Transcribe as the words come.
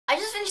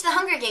just finished The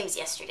Hunger Games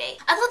yesterday.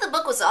 I thought the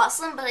book was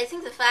awesome, but I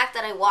think the fact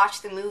that I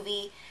watched the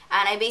movie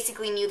and I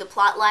basically knew the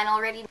plot line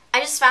already, I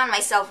just found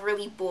myself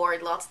really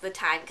bored lots of the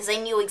time because I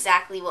knew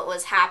exactly what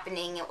was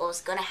happening and what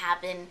was going to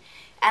happen,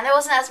 and there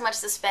wasn't as much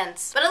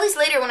suspense. But at least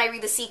later when I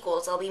read the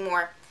sequels, I'll be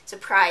more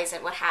surprised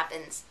at what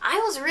happens. I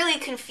was really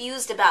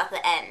confused about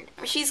the end.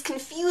 She's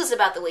confused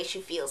about the way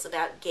she feels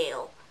about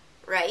Gale,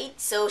 right?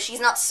 So she's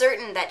not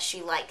certain that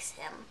she likes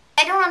him.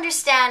 I don't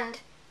understand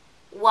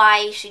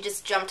why she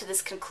just jumped to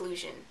this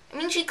conclusion. I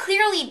mean, she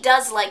clearly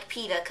does like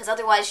Peeta, because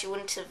otherwise she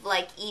wouldn't have,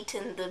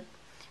 eaten the,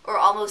 or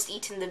almost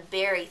eaten the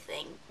berry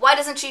thing. Why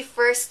doesn't she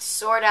first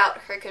sort out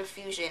her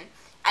confusion,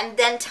 and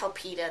then tell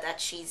Peeta that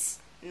she's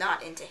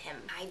not into him?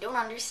 I don't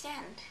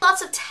understand.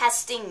 Lots of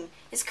testing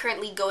is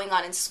currently going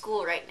on in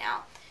school right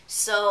now,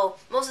 so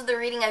most of the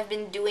reading I've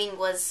been doing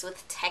was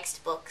with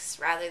textbooks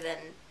rather than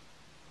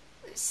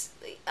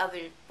other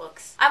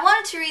books. I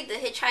wanted to read The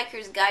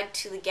Hitchhiker's Guide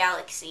to the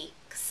Galaxy,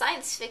 because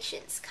science fiction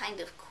is kind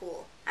of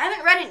cool. I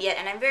haven't read it yet,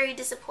 and I'm very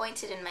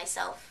disappointed in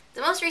myself.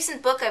 The most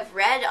recent book I've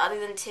read, other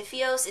than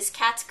Tiffios, is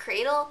Cat's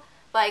Cradle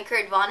by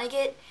Kurt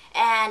Vonnegut,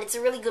 and it's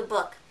a really good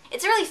book.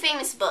 It's a really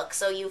famous book,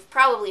 so you've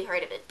probably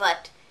heard of it,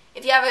 but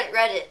if you haven't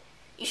read it,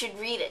 you should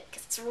read it,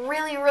 because it's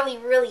really, really,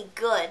 really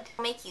good.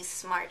 It'll make you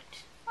smart.